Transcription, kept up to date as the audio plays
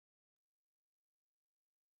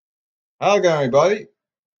Hello again, everybody.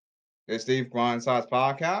 It's Steve Grind Size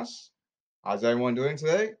Podcast. How's everyone doing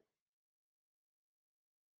today?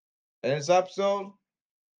 In this episode,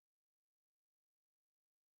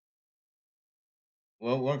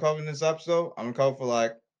 we're going to cover in this episode. I'm going to cover for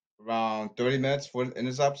like around 30 minutes in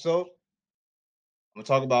this episode. I'm going to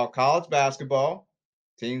talk about college basketball,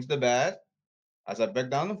 teams to bad. As I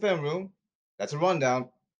break down the film room, that's a rundown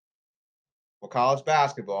for college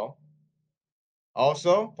basketball.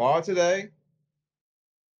 Also, part today,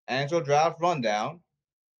 NHL draft rundown.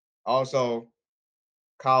 Also,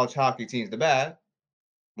 college hockey teams to bad.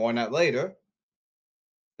 More on that later.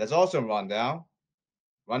 That's also a rundown.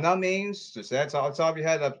 Rundown means to say it on top of your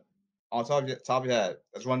head, up on top of your head.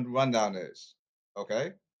 That's what rundown is.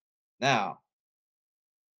 Okay. Now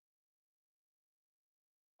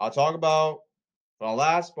I'll talk about from the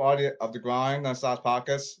last part of the grind on Stars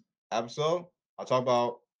podcast episode. I'll talk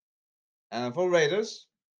about NFL Raiders.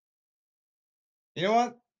 You know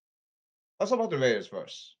what? Let's talk about the Raiders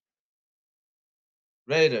first.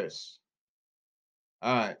 Raiders.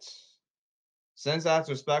 All right. Since I have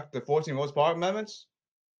to respect the 14 Rose Park amendments,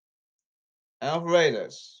 NFL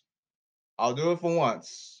Raiders. I'll do it for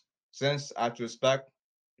once. Since I have to respect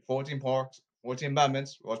the 14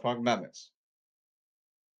 amendments, Rose Park amendments.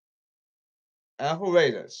 NFL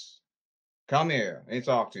Raiders, come here. I need to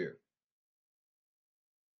talk to you.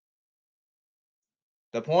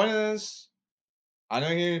 The point is, I know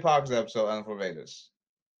you hear me podcast episode, NFL Raiders.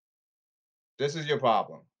 This is your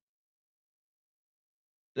problem.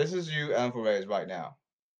 This is you, NFL Raiders, right now.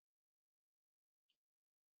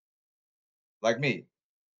 Like me.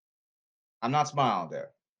 I'm not smiling there.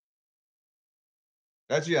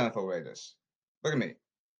 That's you, NFL Raiders. Look at me.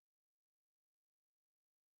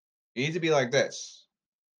 You need to be like this.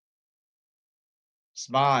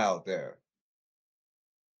 Smile there.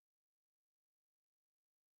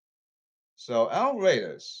 So, NFL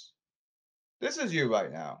Raiders, this is you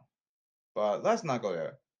right now. But let's not go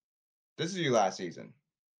there. This is you last season.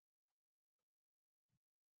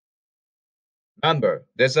 Remember,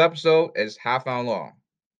 this episode is half an hour long.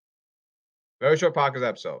 Very short podcast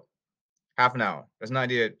episode. Half an hour. That's an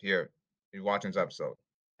idea here. You're watching this episode.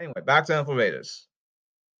 Anyway, back to NFL Raiders.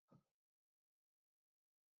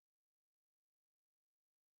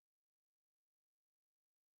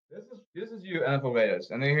 This is you, NFL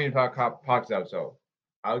Raiders, and then hear you talk Parks episode.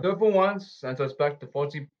 I'll do it for once and to respect the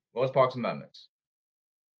 40 Rose Parks amendments.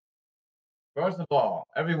 First of all,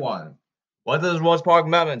 everyone, what does Rose Park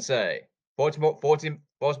Amendment say? 14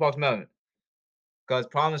 Rose Park Amendment. Because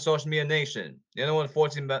prominent social media nation. You know what the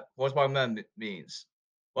 14 Rose Park Amendment means.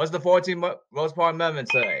 What's the 14 Rose Park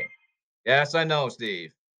Amendment say? Yes, I know,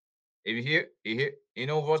 Steve. If you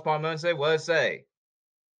know what Rose Park Amendment say? What does it say?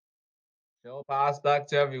 Show pass back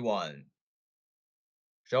to everyone.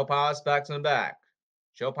 Show pass back to the back.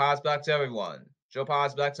 Show pass back to everyone. Show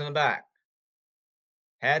pass back to the back.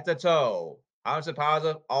 Head to toe. 100%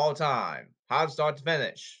 positive all time. Positive start to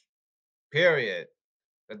finish. Period.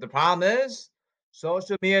 But the problem is,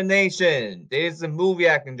 social media nation. This is a movie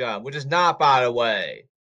acting job, which is not, by the way.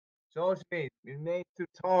 Social media is made to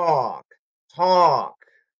talk. Talk.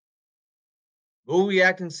 Movie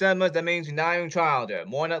acting cinemas, that means you're not even trying there.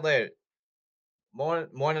 More on that later. More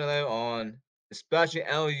on that later on, especially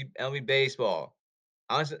MLB baseball.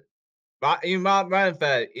 Honestly, even Rob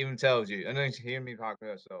Manfred even tells you. I know you hear me talk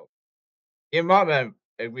about so. Even Rob Manfred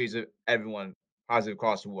agrees with everyone positive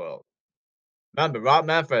across the world. Remember, Rob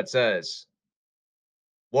Manfred says,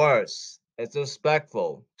 worse, it's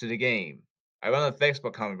disrespectful to the game. I run a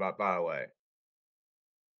Facebook comment by the way.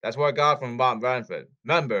 That's what I got from Rob Manfred.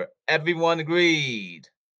 Remember, everyone agreed.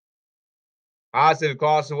 Positive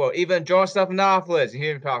across the world. Even George Stephanopoulos, you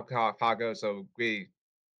hear me talk so agree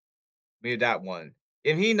with that one.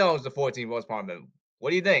 If he knows the 14 Rose Parliament,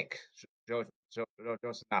 what do you think, George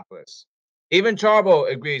Stephanopoulos? Even Charbo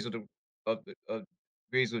agrees with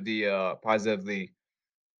the positively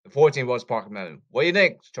the 14 Rose Park Amendment. What do you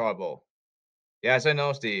think, Charbo? Yes, I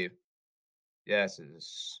know, Steve. Yes,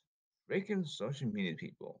 it's freaking social media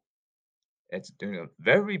people. It's doing a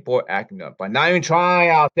very poor acting up, but not even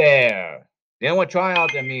trying out there. You know what trying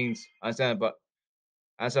out there means? Understand, but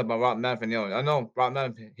I said about Rob Manfred. You know, I know Rob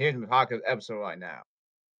Manfred here's the podcast episode right now.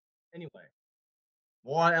 Anyway,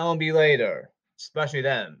 more on LMB later, especially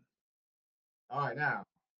them. All right, now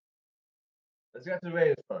let's get to the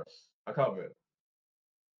Raiders first. I'll cover it.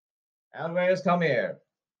 LMB Raiders, come here.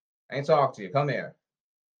 I ain't talk to you. Come here.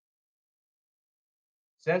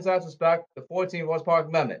 Since I suspect the 14 Rose Park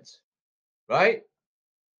Amendments, right?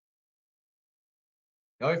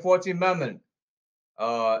 The only 14th Amendment,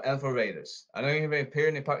 and for Raiders. I know you're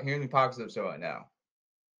hearing the podcast episode right now.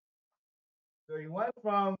 So you went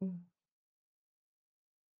from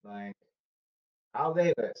like Al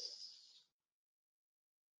Davis.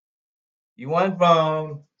 You went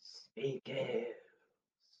from Speed Kills.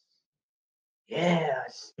 Yeah,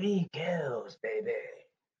 Speed Kills, baby.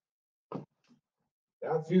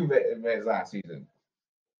 That was few minutes last season.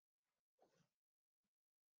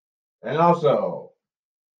 And also,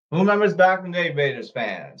 who remembers back in the day Raiders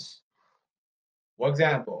fans? For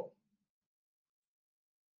example,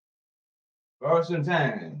 first and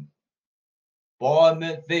 10, ball in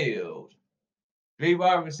midfield, three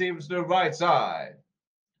wide receivers to the right side.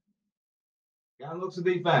 Guy looks at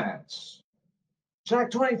defense. Check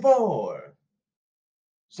 24.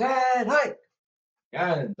 Sad height.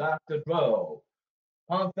 And back to throw.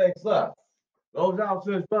 Pump fakes left. Goes out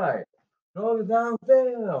to his right. Throws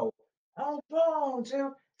downfield. Out thrown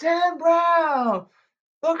to Dan Brown.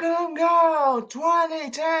 Look at him go.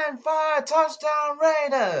 20-10-5 touchdown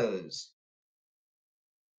Raiders.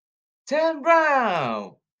 Dan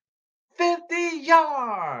Brown. 50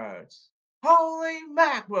 yards. Holy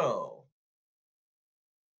mackerel.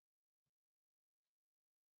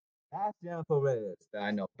 That's the NFL Raiders that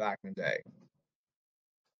I know back in the day.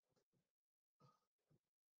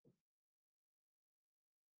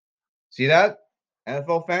 See that?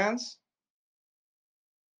 NFL fans?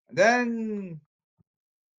 And then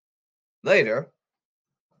later,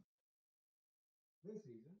 this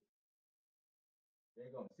season,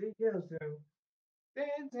 they're going to see kills too.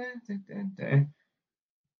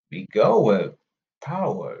 We go with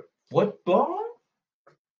power football.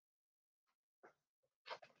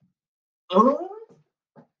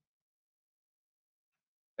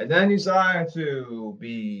 And then you decide to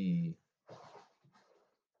be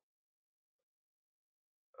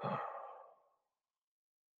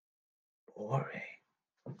boring.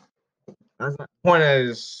 That's my point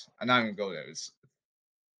is, I'm not even go there. It's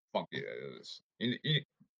funky. It is.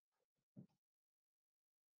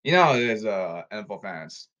 You know, there's NFL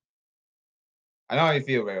fans. I know how you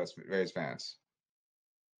feel, Raiders fans.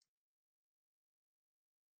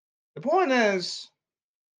 The point is,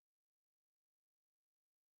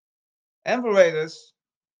 NFL Raiders,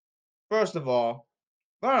 first of all,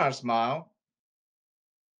 learn how to smile.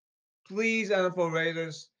 Please, NFL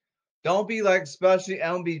Raiders, don't be like, especially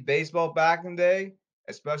MLB baseball back in the day,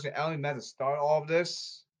 especially MLB Mets to start all of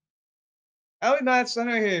this. MLB Mets, I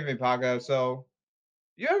know you hear me podcast, so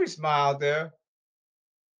you every smile out there.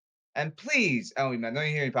 And please, MLB Mets, I know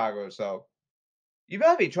you hear me podcast, so you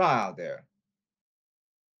better be trying out there.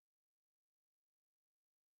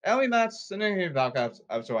 MLB Mets, I know you hear me podcast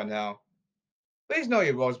episode right now. Please know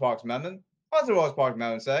your Rose Parks Amendment. What's the Rose Parks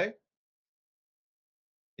Amendment say?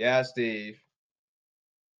 Yeah, Steve.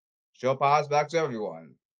 Show pause back to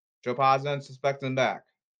everyone. Show pause and suspect them back.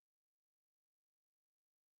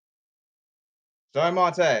 Sorry,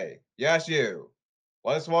 Monte. Yes, you.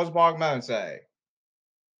 What does Rose Park Amendment say?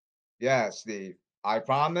 Yes, Steve. I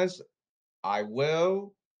promise I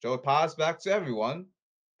will show pause back to everyone,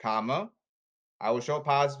 comma. I will show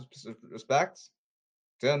positive respect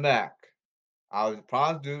to them back. I will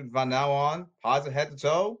promise to do from now on, positive head to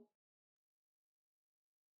toe,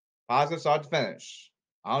 positive start to finish.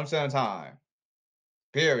 100% of the time.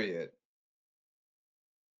 Period.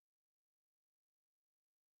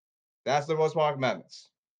 That's the Rose Park Amendments.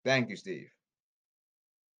 Thank you, Steve.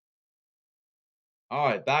 All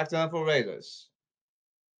right, back to NFL Raiders.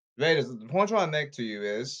 Raiders, the point I'm trying to make to you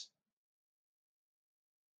is,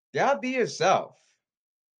 you gotta be yourself.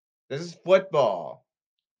 This is football.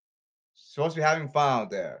 Supposed to be having fun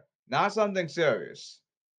out there, not something serious.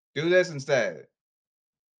 Do this instead.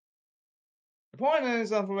 The point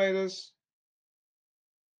is, NFL Raiders,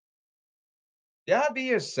 you gotta be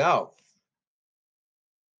yourself.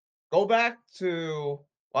 Go back to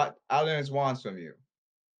what Allen wants from you.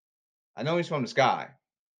 I know he's from the sky.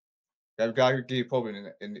 Gotta keep hoping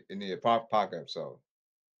in the podcast episode.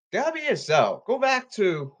 Gotta be yourself. Go back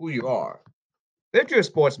to who you are. Live your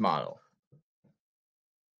sports model.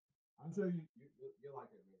 I'm sure you like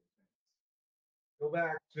it. Go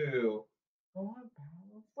back to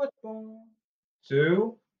football.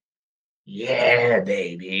 To yeah,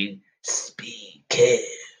 baby. Speed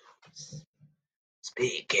kills.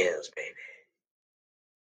 Speed kills, baby.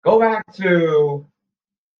 Go back to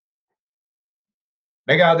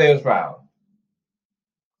make Al Davis proud.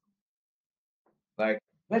 Like,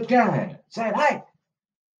 let's go. Say hi.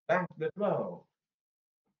 Back to the throw.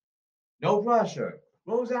 No pressure.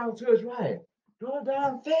 Rolls out to his right. Go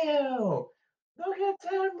downfield. Look at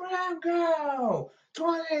Tim Brown go.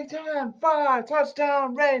 20-10-5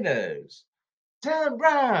 touchdown Raiders. Tim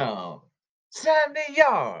Brown. 70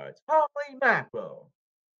 yards. Holy mackerel.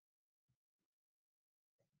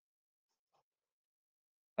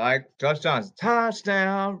 Like touchdowns.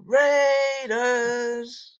 Touchdown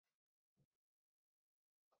Raiders.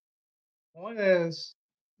 One is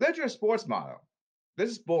this is your sports motto. This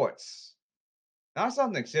is sports, not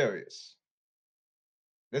something serious.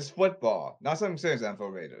 This is football, not something serious,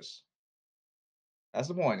 NFL Raiders. That's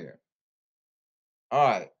the point here. All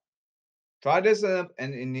right. Try this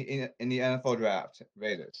in the NFL draft,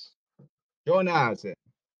 Raiders. Jordan Addison.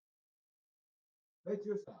 Make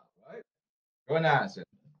yourself, right? Jordan Addison.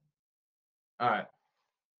 All right.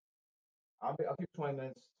 I'll keep 20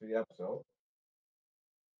 minutes to the episode.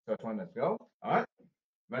 So 20 minutes go. All right.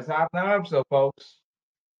 Let's half an hour episode, folks.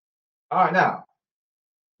 All right, now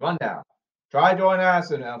rundown. Try Jordan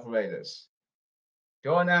Addison, NFL Raiders.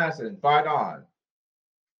 Jordan Addison, fight on.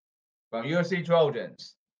 From USC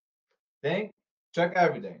Trojans. Think, check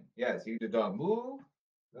everything. Yes, he did not move.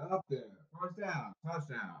 Up there. First down,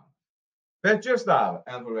 touchdown. Pitch your style,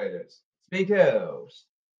 NFL Raiders. Speak Hills.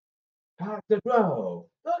 Pack the throw.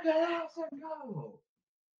 Look at Addison go.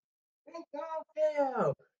 Big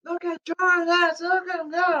downfield. Look at Jordan Addison. Look at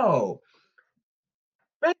him go.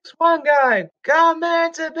 Makes one guy. Got a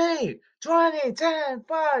man to beat. 20, 10,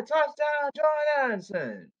 5, touchdown, Jordan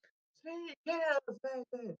Addison. Speak Hills,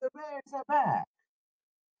 baby. The Raiders are back.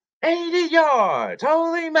 80 yards.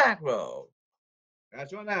 Holy mackerel.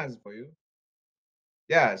 That's Jordan Addison for you.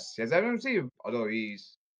 Yes, he has everything received, although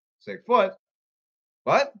he's 6 foot.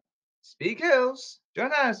 But Speak Hills,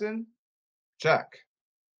 Jordan Addison, check.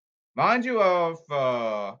 Mind you of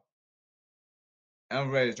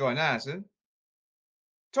Raiders Jordan Addison,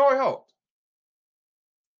 Torrey Holt.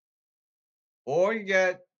 Or you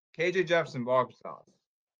get KJ Jefferson Arkansas.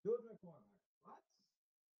 What?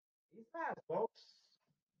 He's fast, folks.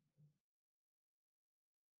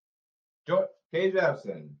 KJ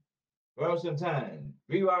Jefferson, Wilson 10,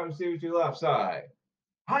 3 wide receivers to the left side.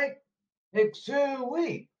 Hike, pick 2,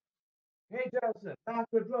 weak. KJ Jefferson, back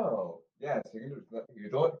to throw. Yes, you're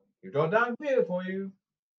going downfield for you.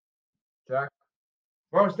 Check.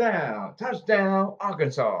 First down, touchdown,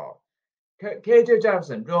 Arkansas. KJ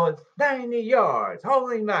Jefferson throws 90 yards.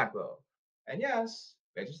 Holy mackerel. And yes,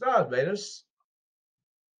 Major Stars Raiders.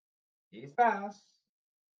 He's fast.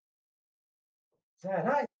 Said,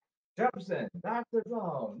 hi, Jefferson, back to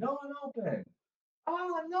throw. No one open.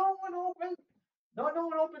 Oh, no one open. No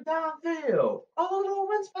one open downfield. Oh,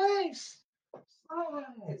 open space.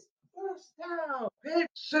 Slides. First down. Big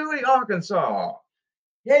Suey, Arkansas.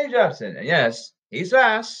 KJ Jefferson. And yes, he's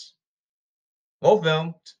fast. Both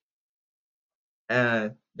filmed.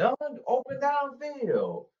 And no one open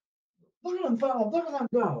downfield. Look at him fall. Look at him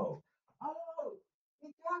go. Oh, he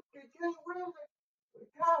got me. Get away with it.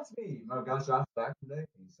 Cosby. My gosh, I'm back today.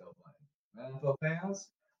 He's so funny. NFL fans.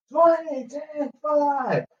 20, 10,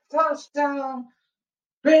 5. Touchdown.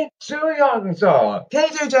 Big Suey, Arkansas.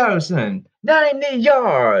 KJ Jefferson. 90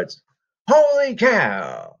 yards. Holy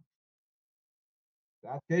cow.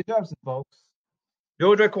 That's KJ Jefferson, folks.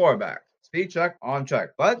 Georgia quarterback. Speed check, on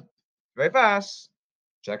check. But very fast.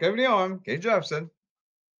 Check every arm. KJ Jefferson.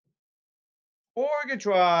 Or you could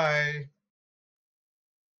try,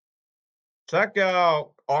 check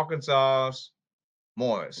out Arkansas's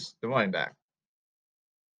Morris, the running back.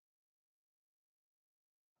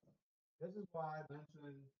 This is why I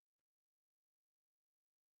mentioned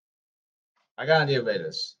I got an idea,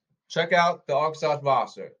 Raiders. Check out the Arkansas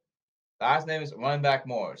roster. Last name is running back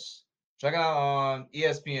Morris. Check it out on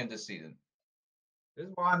ESPN this season. This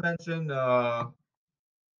is why I mentioned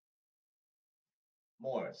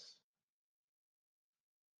Morris.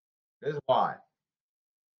 This is why.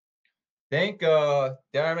 Think Darren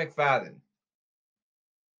McFadden.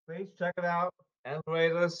 Please check it out. And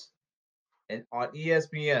Raiders and on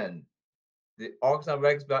ESPN. The Arkansas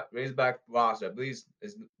Razorback roster. I believe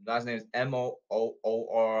his last name is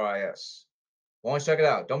Mooris. Want to check it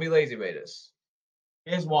out. Don't be lazy, Raiders.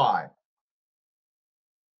 Here's why.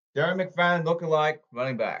 Darren McFadden looking like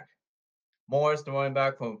running back. Morris, the running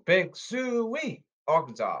back from Big Suey,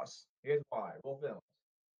 Arkansas. Here's why. Roll film.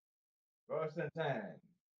 First and 10.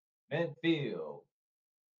 Midfield.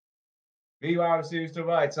 3 wide receivers to the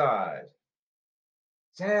right side.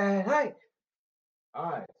 10 hike.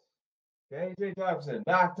 All right. KJ Jefferson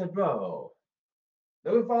back to throw.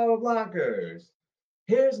 Looking for the blockers.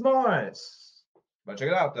 Here's Morris. But check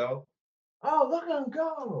it out, though. Oh, look at him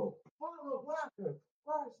go. Follow blocker.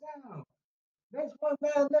 First down. Next one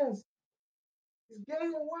man miss. He's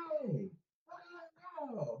getting away. Look at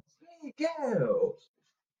him go. Speed kills.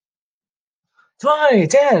 20,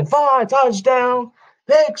 10, 5, touchdown.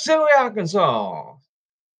 Big Suey, Arkansas.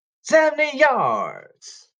 70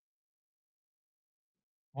 yards.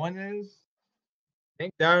 One is, I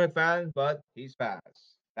think Darren McFadden, but he's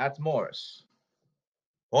fast. That's Morris.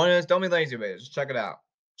 Hornets, don't be lazy, Raiders. Just check it out.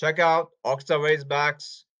 Check out Arkansas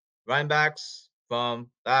Razorbacks running backs from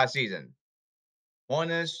last season.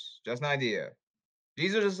 Hornets, just an idea.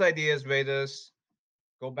 These are just ideas, Raiders.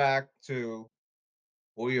 Go back to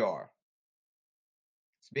who you are.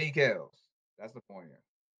 Speed kills. That's the point here.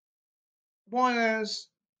 The point is,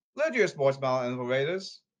 live your sports model, NFL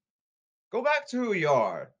Raiders. Go back to who you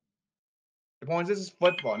are. The point is, this is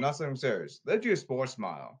football, not something serious. Live your sports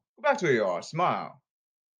smile. Go back to who you are. Smile.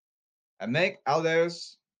 And make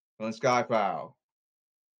others from the sky proud.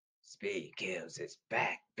 Speed kills is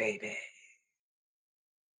back, baby.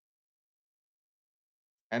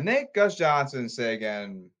 And make Gus Johnson say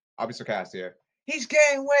again, I'll be sarcastic here. He's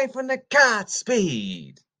getting away from the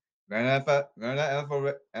Godspeed. Remember that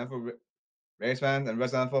NFL Raiders fans and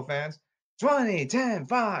rest of NFL fans? 20, 10,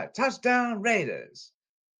 5, touchdown Raiders.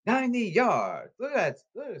 90 yards. Look at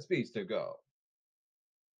the speeds to go.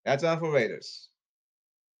 That's NFL Raiders.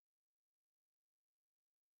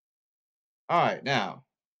 All right, now.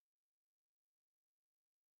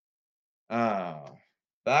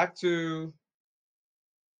 Back to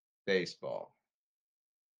baseball.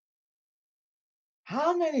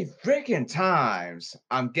 How many freaking times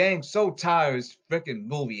I'm getting so tired of this freaking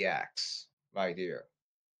movie acts right here.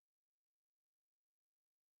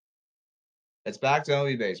 It's back to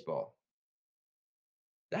MLB baseball.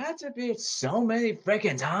 That's a bit so many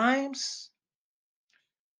freaking times.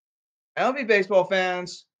 MLB baseball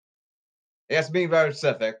fans, yes, being very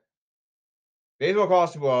specific. Baseball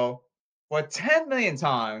across the world for 10 million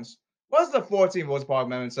times. What does the 14 Votes Park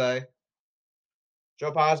Amendment say?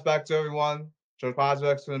 Show positive back to everyone. Show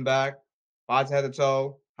positive to them back. Positive head to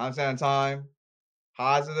toe. 100% of time.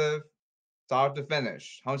 Positive. Start to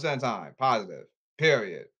finish. 100% of time. Positive.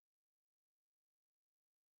 Period.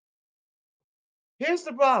 Here's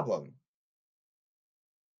the problem.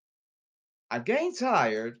 I'm getting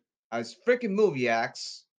tired of this freaking movie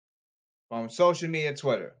acts from social media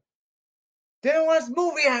Twitter. They don't know what this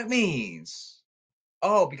movie act means.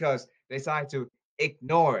 Oh, because they decide to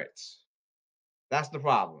ignore it. That's the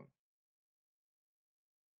problem.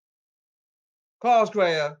 Carlos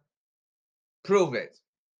Correa, prove it.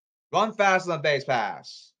 Run faster than base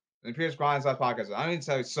pass. And Pierce Grimes last podcast. I don't need to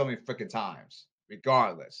tell you so many freaking times.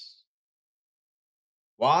 Regardless.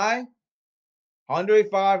 Why?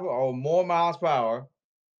 135 or more miles per hour.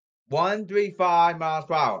 135 miles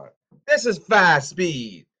per hour. This is fast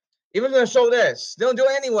speed. Even though they show this, they don't do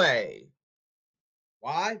it anyway.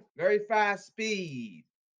 Why? Very fast speed.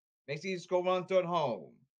 Makes you just go run through it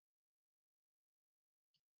home.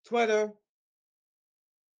 Twitter.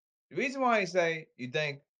 The reason why you say you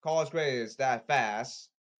think Carlos Correa is that fast,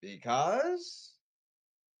 because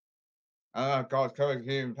I don't know, Carlos Correa is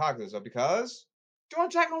even popular, so because you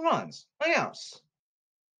want to check on runs. Nothing else.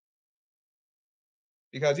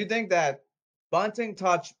 Because you think that bunting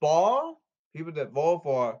touch ball, people that vote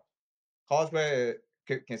for Carlos Correa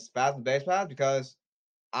can spaz the base pass because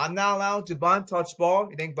I'm not allowed to bunt touch ball.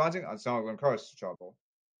 You think bunting? I'm sorry, I'm going to curse trouble,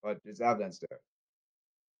 but there's evidence there.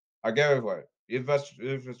 I get it for it.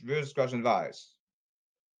 Real discussion advice.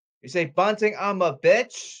 You say bunting, I'm a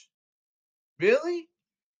bitch? Really?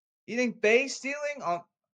 You think base stealing on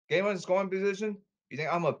game on scoring position? You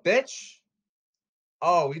think I'm a bitch?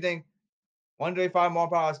 Oh, you think 135 more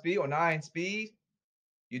power speed or 9 speed?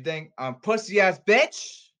 You think I'm pussy ass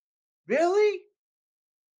bitch? Really?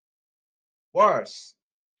 Worse.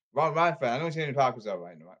 Ron fan, I don't see any pockets out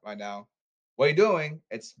right now. What you're doing,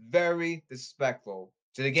 it's very disrespectful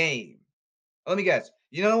to the game. Let me guess.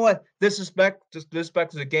 You know what disrespect to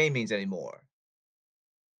the game means anymore?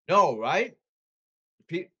 No, right?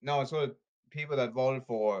 No, it's what people that voted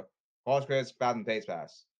for Carlos Correa's Falcon Pace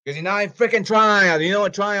Pass. Because you're not even freaking trying. You know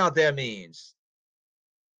what trying out there means.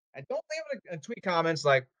 And don't leave it in tweet comments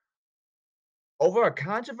like, over a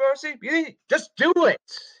controversy? You just do it.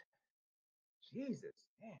 Jesus,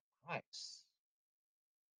 man, Christ.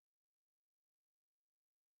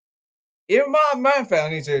 Even my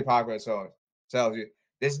family needs to be popular, so tells you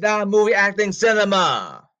this is not a movie acting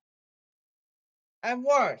cinema. And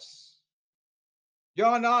worse,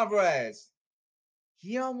 John Alvarez,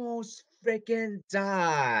 he almost freaking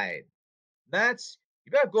died. Mets,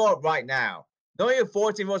 you better go up right now. Don't you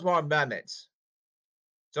 14 Votes Park Amendments.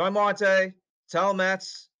 Joey Marte, tell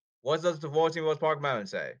Mets, what does the 14 Votes Park Amendment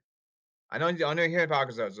say? I know you're hearing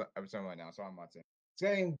podcasts every right now, so I'm not saying. It's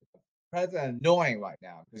getting president annoying right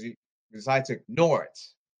now because he decided to ignore it.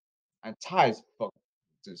 I'm tired of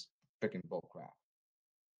this freaking bullcrap.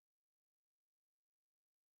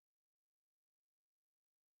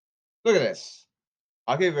 Look at this.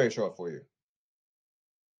 I'll keep it very short for you.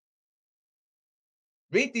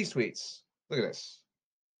 Read these tweets. Look at this.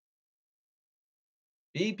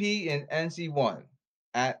 BP and NC1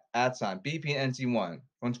 at sign BP and NC1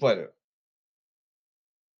 on Twitter.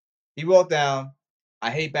 He wrote down,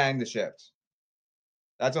 "I hate banging the shift."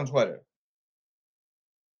 That's on Twitter.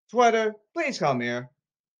 Twitter, please come here.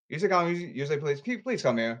 You say please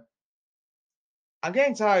come here. I'm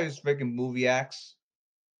getting tired of these freaking movie acts.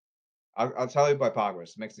 I'll tell you by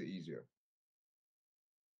progress. It makes it easier.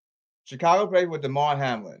 Chicago played with DeMar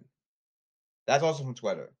Hamlin. That's also from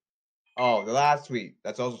Twitter. Oh, the last tweet.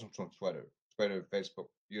 That's also from Twitter. Twitter, Facebook,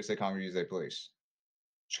 USA Congress, USA Police.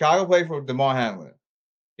 Chicago played for DeMar Hamlin.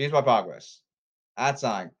 Here's my progress. At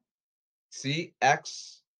sign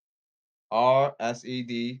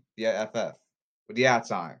CXRSEDDFF with the at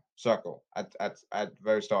sign circle at the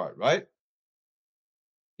very start, right?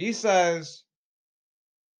 He says,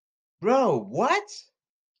 "Bro, what?"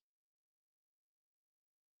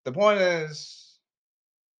 The point is,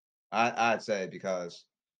 I'd say because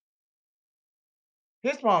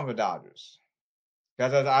here's the problem with Dodgers.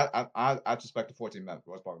 Because I suspect the 14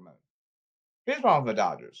 Ross Park Amendment. Here's the problem with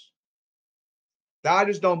Dodgers.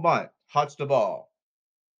 Dodgers don't bunt, huts the ball.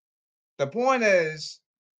 The point is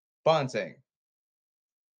bunting.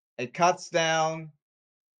 It cuts down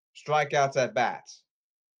strikeouts at bats.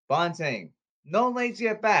 Bunting, no lazy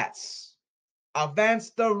at bats.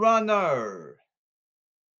 Advance the runner.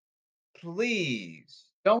 Please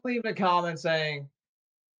don't leave a comment saying,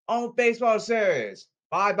 "Oh, baseball is serious.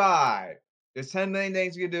 Bye bye. There's 10 million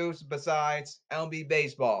things you can do besides MLB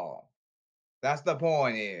baseball." That's the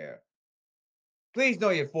point here. Please know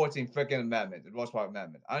your 14th freaking amendment, the Ross Park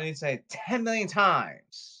Amendment. I need to say it 10 million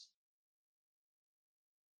times.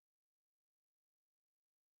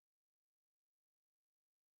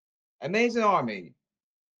 Amazing Army.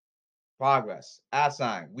 Progress. At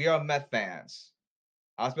sign. We are Met fans.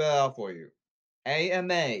 I'll spell it out for you.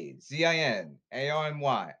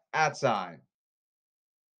 AMAZINARMY. At sign.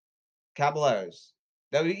 Capital letters.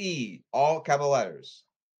 WE. All capital letters.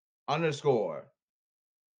 Underscore.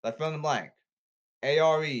 Like fill in the blank.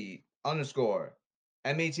 ARE. Underscore.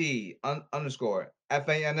 MET. Underscore.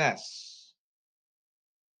 FANS.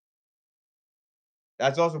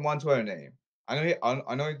 That's also one Twitter name. I know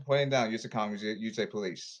you're putting down USA Congress, USA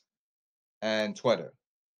Police, and Twitter.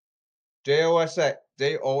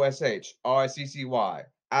 JOSHRICCY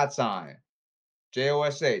at sign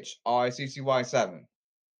JOSHRICCY7.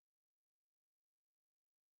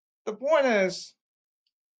 The point is,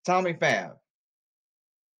 Tommy Pham.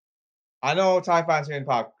 I know Tommy Pham's here in the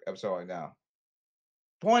pop episode right now.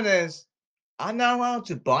 Point is, I'm not allowed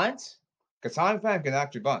to bunt because Tommy Pham can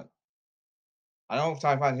actually bunt. I know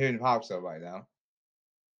Tommy Pham's here in the pop episode right now.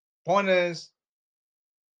 Point is,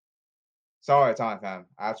 sorry, Tommy Pham.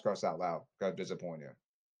 I have to curse out loud because I'm disappointed you.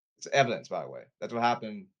 It's evidence, by the way. That's what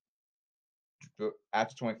happened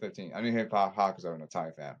after 2015. I didn't hear Pop because I'm a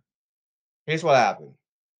Tommy Pham. Here's what happened.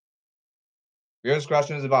 Your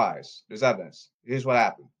discretion is advised. There's evidence. Here's what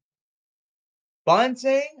happened.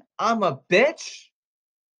 Bunting, I'm a bitch.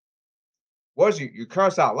 Was you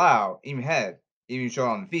curse out loud, even head, even show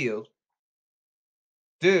on the field.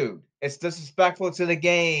 Dude, it's disrespectful to the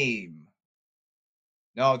game.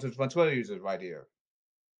 No, it's my Twitter users right here.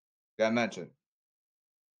 That I mentioned.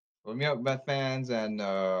 For Met fans and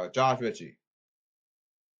Josh Ritchie.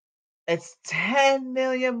 It's 10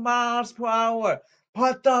 million miles per hour.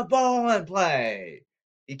 Put the ball in play.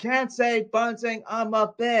 You can't say bunting, I'm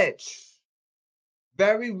a bitch.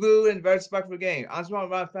 Very rude and very respectful game. I just want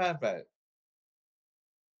to run fan fed.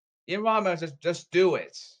 Even Ron Manfred just do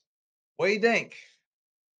it. What do you think?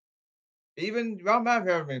 Even Ron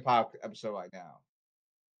Manfred having a pop episode right now.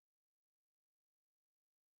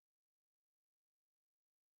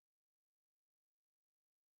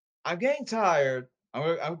 I'm getting tired.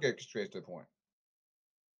 I'm gonna get straight to the point.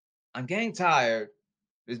 I'm getting tired of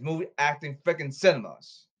this movie acting freaking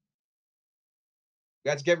cinemas.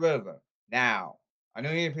 You got to get rid of them now. I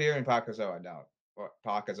know you're hearing podcasts right now.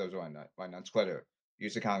 Podcasts right now on Twitter.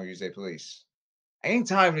 Use the Congress, use the police. I ain't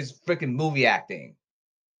tired of this freaking movie acting.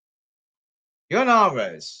 You're an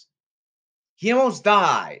Alvarez. He almost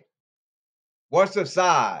died. What's the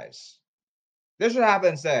size? This should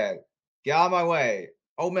happen instead. Get out of my way.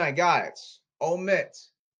 Oh man, I got it. Omit.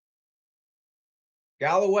 Get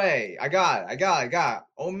out of the way. I got it.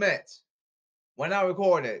 Omit. When I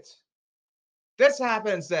record it. This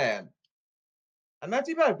happened instead. I meant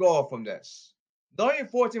you better go from this. Don't your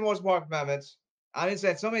 14 most Park amendments. I didn't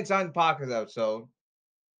say so many times in the podcast episode.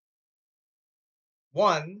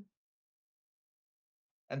 One,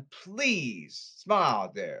 and please smile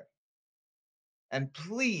out there. And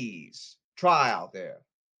please try out there.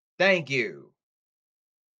 Thank you.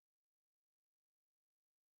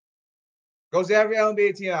 Goes to every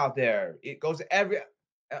NBA team out there. It goes to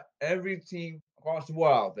every team across the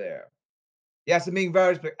world out there. Yes, it means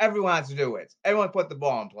very specific. Everyone has to do it. Everyone put the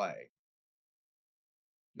ball in play.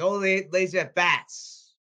 No lazy at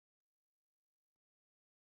bats.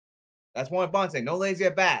 That's point Bunting. No lazy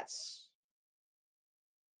at bats.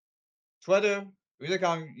 Twitter,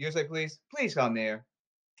 USA Police, please come there.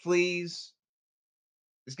 Please.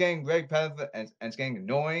 It's getting very repetitive and it's getting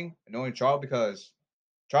annoying Charles because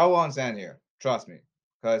Charles will understand here. Trust me.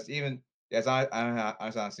 Because even, yes, I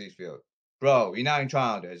understand Steve's field. Bro, you're not in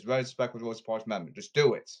trial there. It's very respectful towards the Parks Amendment. Just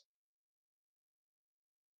do it.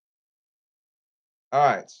 All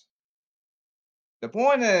right. The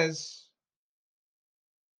point is,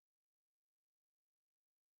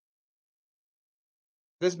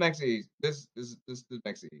 this makes it easy. This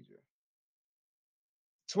makes it easier.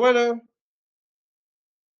 Twitter,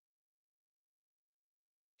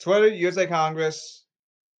 USA Congress,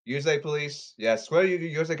 USA Police. Yes, Twitter,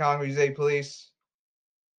 USA Congress, USA Police.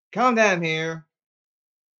 Come down here.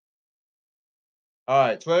 All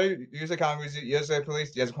right, Twitter, USA Congress, USA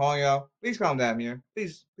Police. Yes, I'm calling y'all. Please come down here.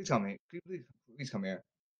 Please come here. Please come here.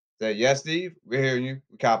 Say, yes, Steve, we're hearing you.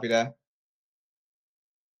 We copy that.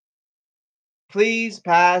 Please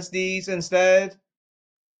pass these instead.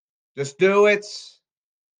 Just do it.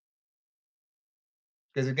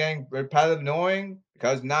 Because it's getting repetitive, annoying.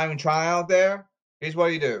 Because not even trying out there. Here's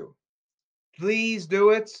what you do. Please do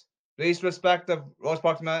it. Please respect the Rosa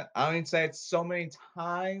Parks Amendment. I don't need to say it so many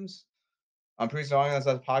times. I'm pretty sorry that's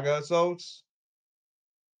podcast episodes.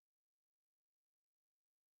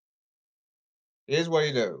 Here's what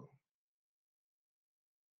you do.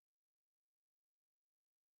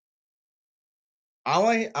 I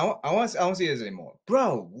want to see this anymore.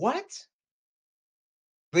 Bro, what?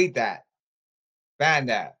 Delete that. Ban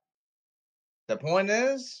that. The point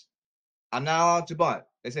is, I'm not allowed to bunt.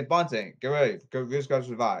 They say bunting. Get ready. Go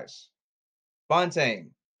advice.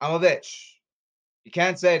 Bunting. I'm a bitch. You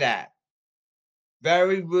can't say that.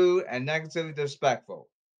 Very rude and negatively disrespectful.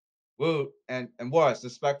 Rude and worse,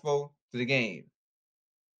 disrespectful to the game.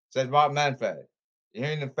 Said Rob Manfred. You're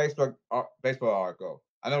hearing the Facebook article.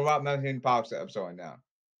 I know Rob Manfred hearing the podcast episode right now.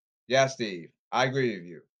 Yeah, Steve. I agree with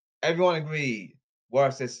you. Everyone agreed.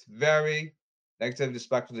 Worse, it's very negatively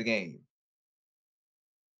disrespectful to the game.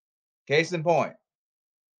 Case in point.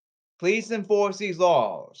 Please enforce these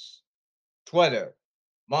laws. Twitter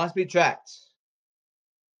must be tracked.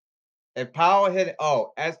 If power hit,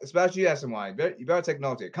 especially SNY, you better take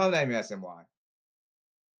note here. Come down here, SNY.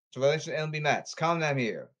 So relation MLB Mets, come down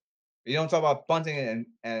here. You don't talk about bunting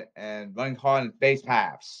and running hard in base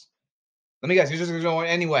paths. Let me guess, you're just going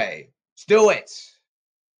anyway. Just do it.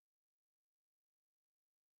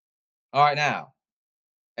 All right, now.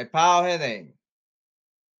 If power hitting,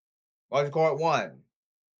 watch the court one.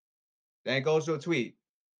 Then it goes to a tweet.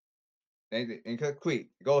 Then it click tweet.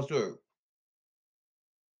 It goes through.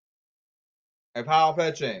 If power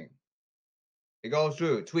pitching, it goes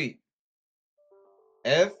through. Tweet.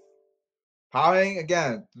 If power hitting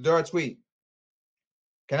again, third tweet.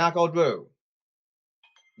 Cannot go through.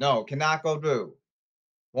 No, cannot go through.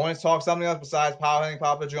 Want to talk something else besides power hitting,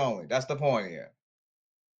 power pitching only. That's the point here.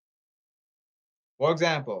 For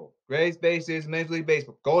example, Grace Bases, Major League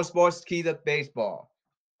Baseball. Go Sports Key to Baseball.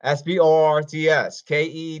 SPORTS,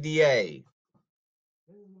 KEDA.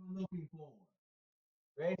 This is what I'm looking for.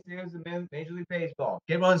 Grace Bases, Major League Baseball.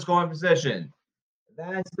 Get run scoring position.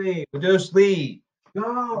 Advance lead. Reduce lead.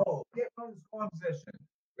 Go. Get run scoring position.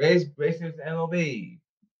 Grace Bases, MLB.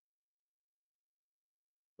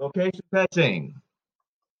 Location pitching.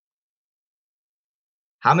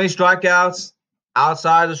 How many strikeouts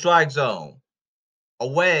outside the strike zone?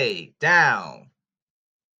 Away, down.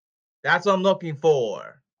 That's what I'm looking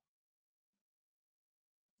for.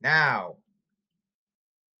 Now,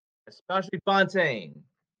 especially bunting.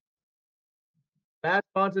 Best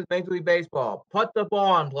bunters, Major League Baseball. Put the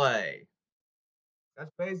ball in play.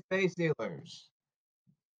 That's base dealers.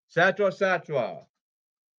 Etc.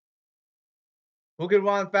 Who can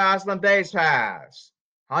run fast on base pass?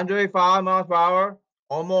 105 miles per hour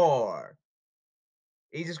or more.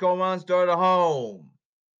 Easiest going runs dirt to home.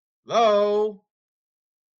 Hello?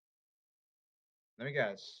 Let me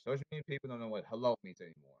guess. Social media people don't know what hello means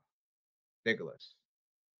anymore. Ridiculous.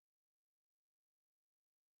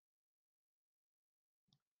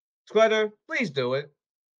 Twitter, please do it.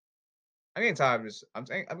 I'm getting tired of this. I'm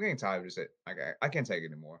getting tired of this. I can't take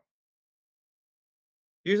it anymore.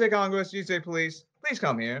 USA Congress, USA Police, please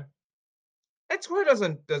come here. And Twitter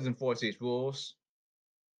doesn't enforce these rules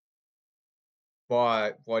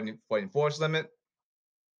for enforce limit.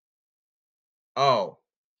 Oh,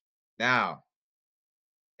 now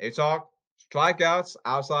they talk Strikeouts,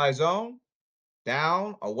 outside zone,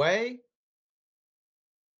 down, away.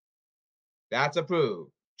 That's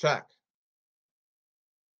approved. Check.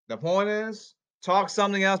 The point is, talk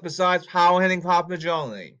something else besides power hitting Papa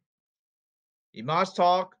only. You must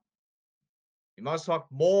talk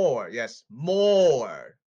more. Yes,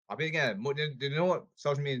 more. I'll be again. More, you know what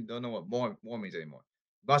social media don't know what more means anymore.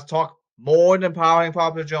 You must talk more than powering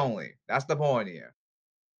Papa only. That's the point here.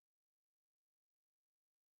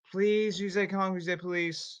 Please use a Congress, use a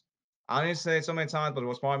police. I need to say it so many times, but it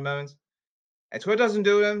was smart moments. And Twitter doesn't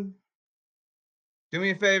do them. Do me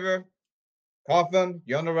a favor. Cuff them.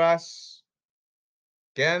 You're under arrest.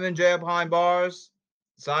 Get them in jail behind bars.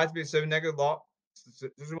 Decide to be a civil negative law.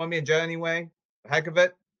 Doesn't want me in jail anyway. The heck of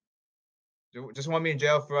it. Just want me in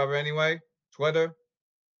jail forever anyway. Twitter.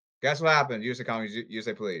 Guess what happened? USA Congress,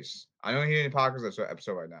 USA Police. I don't hear any podcasts of this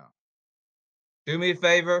episode right now. Do me a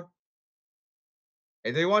favor.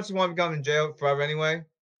 If they want me to come in jail forever anyway,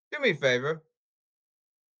 do me a favor.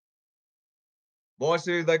 More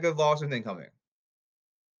serious negative lawsuit incoming.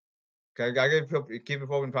 Okay, I gotta keep it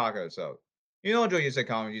open podcast. So, you don't enjoy USA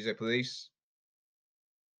Congress, USA Police.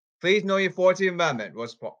 Please know your 14th Amendment.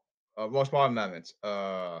 What's part amendment?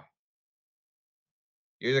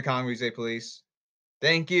 USA Congress, USA Police.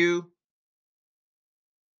 Thank you.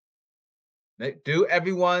 Do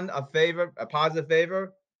everyone a favor, a positive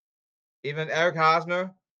favor. Even Eric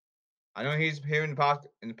Hosmer. I know he's here in the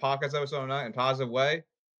podcast episode in a positive way.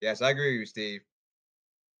 Yes, I agree with you, Steve.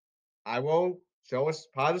 I will show us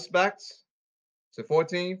positive respect to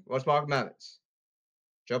 14th West Park Amendments.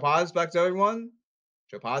 Show positive respect to everyone.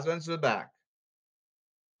 Show positive to the back.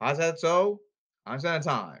 Positive so, 100% of the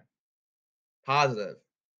time. Positive.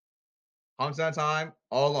 100% of the time,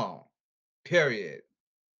 all along. Period.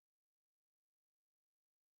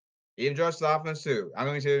 Even George Stoffman too. I'm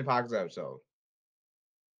going to see it in the podcast episode.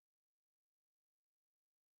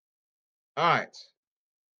 All right.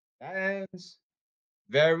 That ends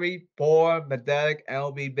very poor, pathetic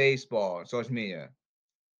MLB baseball on social media.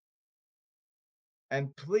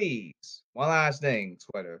 And please, one last thing,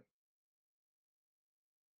 Twitter.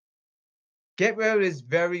 Get rid of this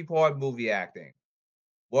very poor movie acting.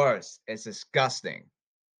 Worse, it's disgusting.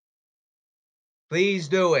 Please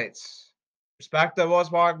do it. Respect the Rose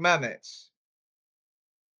Park Amendments.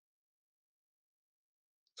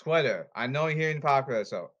 Twitter, I know you're hearing the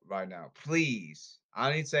podcast right now. Please,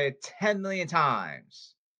 I need to say it 10 million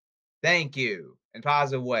times. Thank you in a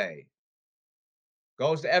positive way.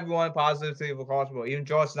 Goes to everyone positively across the world. Even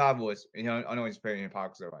George Snovowitz, I know he's playing in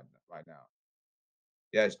podcast right now.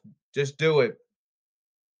 Yes, just do it.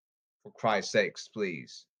 For Christ's sakes,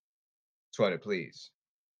 please. Twitter, please.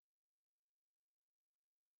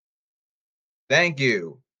 Thank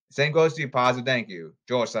you. Same goes to you, positive. Thank you,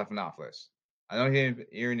 George Stephanopoulos. I know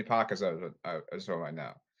you're in the podcast episode right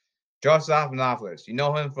now. George Stephanopoulos. You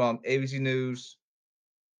know him from ABC News,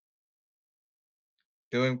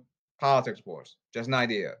 doing politics sports. Just an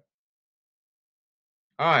idea.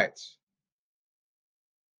 All right.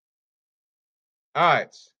 All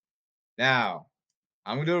right. Now,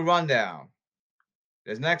 I'm going to do a rundown.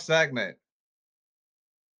 This next segment.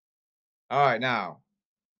 All right, now,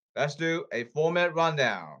 let's do a 4-minute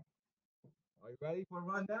rundown. Are you ready for a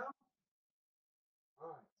rundown? All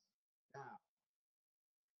right. Now,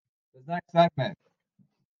 this next segment,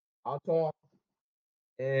 I'll talk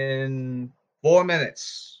in 4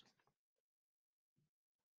 minutes.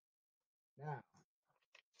 Now,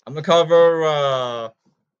 I'm going to cover,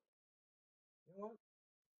 you know what?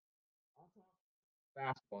 I'll talk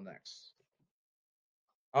basketball next.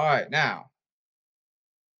 All right, now,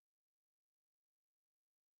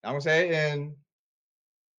 I'm going to say in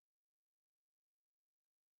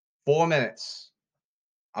 4 minutes.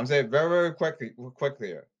 I'm going to say it very, very quickly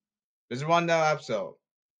here. This is a rundown episode.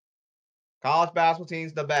 College basketball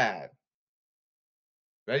teams, the bad.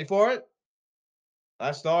 Ready for it?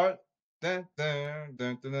 Let's start. Dun, dun,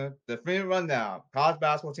 dun, dun, dun. The 3-minute rundown. College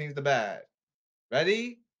basketball teams, the bad.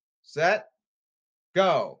 Ready, set,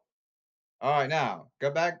 go. All right, now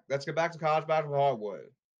let's get back to college basketball hardwood.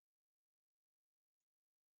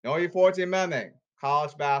 Know your 14th Amendment.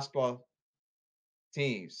 College basketball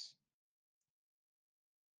teams.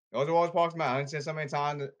 Those are always Parks Matter. I didn't say so many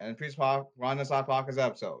times in previous Rundown Side Podcast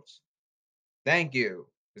episodes. Thank you.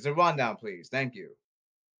 It's a rundown, please. Thank you.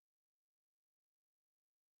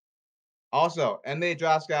 Also, NBA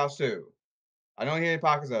Draft Scouts too. I don't hear any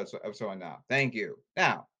podcast episode right now. Thank you.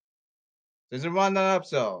 Now, this is a rundown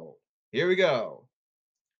episode. Here we go.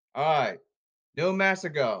 All right. New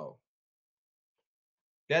Mexico.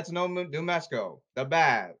 Get to know New Mexico. The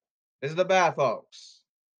bad. This is the bad, folks.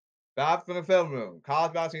 Bad from the film room.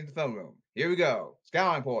 College basketball teams, the film room. Here we go.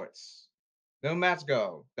 Scouting reports. New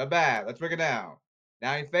Mexico. The bad. Let's break it down.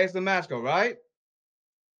 Now you face New Mexico, right?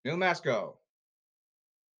 New Mexico.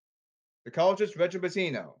 The coach is Richard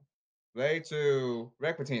Pitino. Related to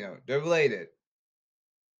Rick Pitino. They're related.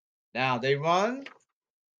 Now they run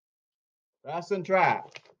fast and trap.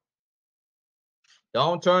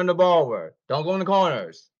 Don't turn the ball over. Don't go in the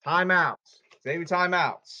corners. Timeouts. Save your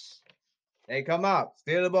timeouts. They come up.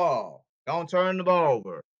 Steal the ball. Don't turn the ball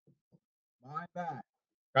over. Line back.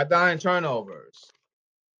 Cut down in turnovers.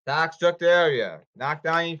 Attack structure area. Knock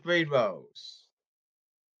down your free throws.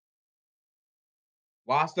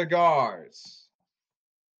 Watch the guards.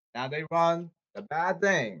 Now they run the bad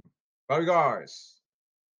thing. Go guards.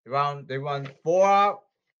 They run 4 out,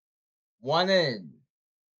 1 in.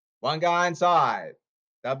 One guy inside.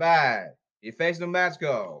 The bad. You face New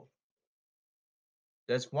Mexico.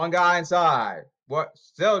 Just one guy inside. What?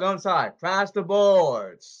 Still don't inside. Crash the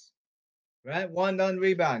boards. Right? One done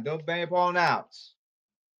rebound. Don't bang upon outs.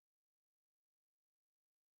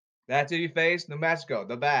 That's who you face. New Mexico.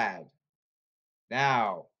 The bad.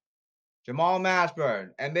 Now, Jamal Mashburn,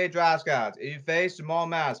 NBA draft scouts. If you face Jamal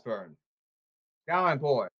Mashburn, scouting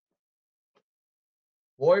report.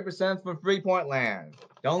 40% from 3-point land.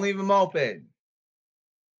 Don't leave him open.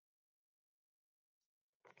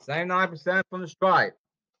 79% from the stripe.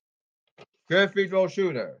 Good free throw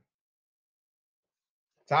shooter.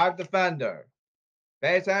 Type defender.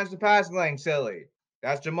 Pay attention to passing lane, silly.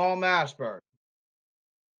 That's Jamal Mashburn.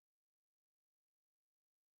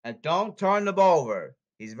 And don't turn the ball over.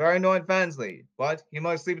 He's very annoying defensively, but he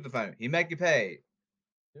must sleep with the defender. He make you pay.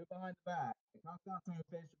 You're behind the back. It comes down to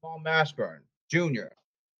face Jamal Mashburn Jr.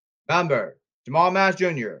 Remember, Jamal Mash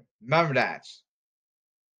Jr. Remember that.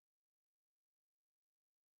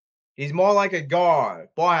 He's more like a guard,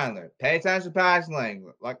 ball handler. Pay attention to passing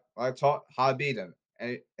lane, like I taught how to beat him.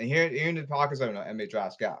 And here in the pockets of NBA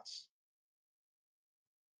draft scouts.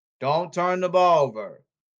 Don't turn the ball over.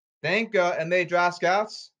 Think NBA draft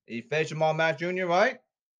scouts. He faced Jamal Mash Jr., right?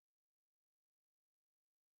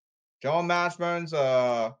 Jamal Mashburn's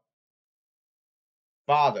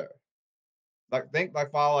father. Think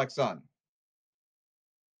like father, like son.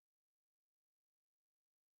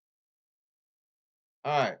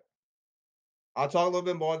 All right. I'll talk a little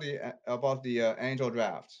bit more about the Angel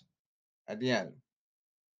draft at the end.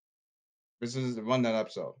 This is the rundown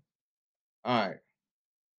episode. All right.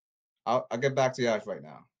 I'll get back to you guys right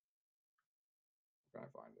now. I'm trying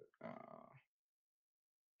to find it.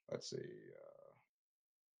 Let's see.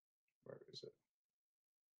 Where is it?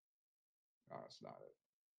 No, it's not it.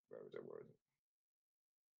 Where is it? Where is it?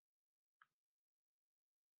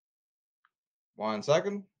 1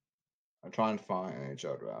 second. I'm trying to find an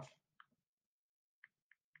NHL draft.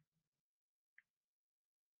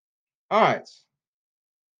 All right.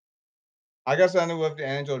 I guess I ended with the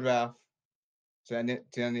NHL draft to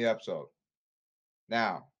end the episode.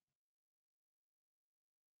 Now,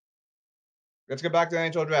 let's get back to the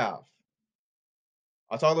NHL draft.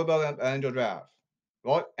 I'll talk a little about the NHL draft.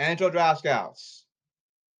 What NHL draft scouts,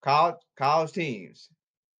 college teams.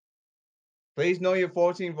 Please know your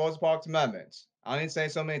 14 Rosa Parks amendments. I need to say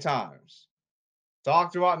so many times.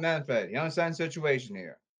 Talk to Rob Manfred. He understands the situation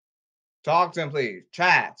here. Talk to him, please.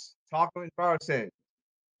 Chats. Talk to him in person.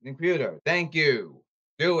 Computer. Thank you.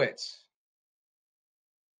 Do it.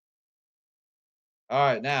 All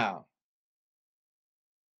right, now.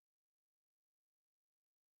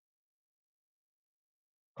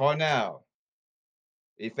 Cornell.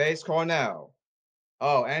 He faced Cornell.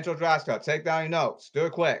 Oh, Angel Draska, take down your notes. Do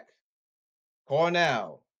it quick.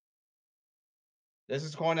 Cornell. This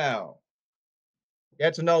is Cornell.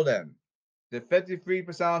 Get to know them. The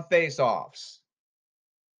 53% on face-offs.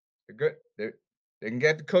 They're good. They can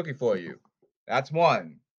get the cookie for you. That's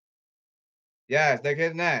one. Yes, they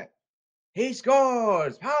get that. He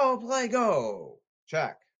scores. Power play go.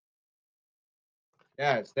 Check.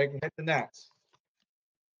 Yes, they can hit the net.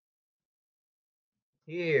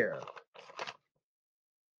 Here.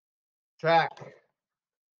 Track.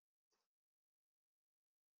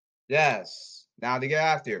 Yes. Now to get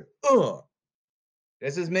after. Ugh.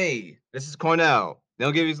 This is me. This is Cornell.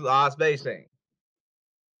 They'll give you a lot of spacing.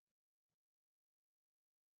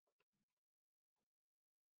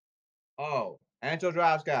 Oh, Angel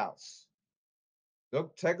Draft Scouts.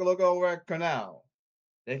 Look, take a look over at Cornell.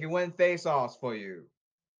 They can win face-offs for you.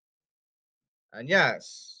 And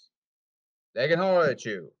yes, they can hold at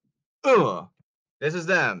you. Ugh. This is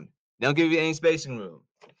them. They don't give you any spacing room.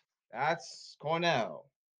 That's Cornell.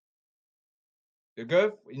 You're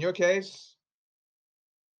good in your case.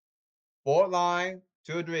 Fourth line,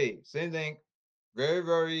 2-3. Same thing. Very,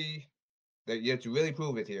 very that you have to really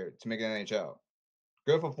prove it here to make it NHL.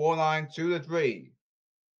 Good for 4 line, 2 to 3.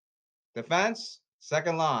 Defense,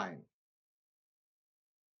 second line.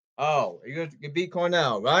 Oh, you beat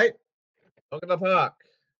Cornell, right? Look at the puck.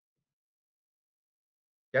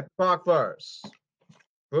 Get the puck first.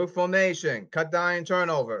 Group formation. Cut down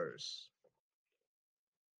turnovers.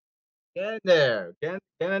 Get in there. Get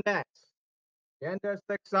in the net. Get in there,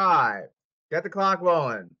 stick side. Get the clock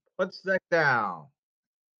rolling. Put the stick down.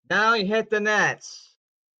 Now you hit the nets.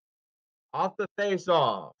 Off the face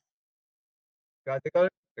off.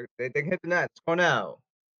 They can hit the nets. Cornell.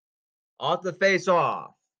 Off the face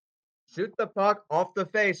off. Shoot the puck off the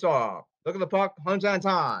face off. Look at the puck 100%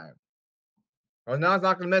 time. Cornell's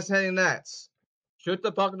not going to miss hitting nets. Shoot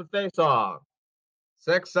the puck in the face off.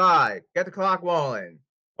 Stick side. Get the clock rolling.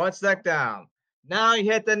 Put stick down. Now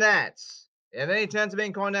you hit the nets. You have any chance of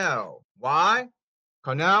being Cornell. Why?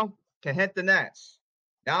 Cornell can hit the nets.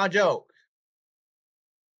 Not a joke.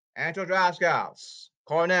 Angel Draft Scouts.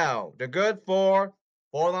 Cornell. They're good for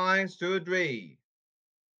 4 lines, 2 to 3.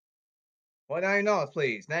 Point out your notes,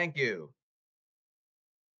 please. Thank you.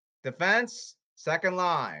 Defense, second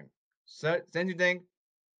line. Since you think,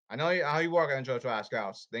 I know how you work on NHL Draft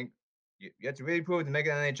Scouts. Think you have to really prove to make it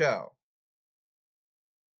NHL.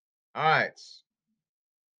 All right.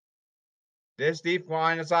 This Deep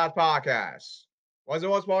Flying Inside podcast. What's the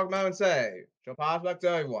most Walk Mountain say? She'll pass back to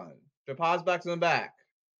everyone. She'll pass back to the back.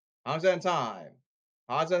 100% time.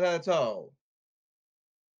 Pass at the toe.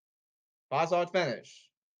 Pass out finish.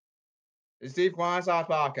 This Deep Flying Inside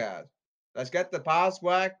podcast. Let's get the pass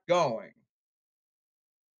whack going.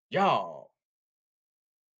 Y'all.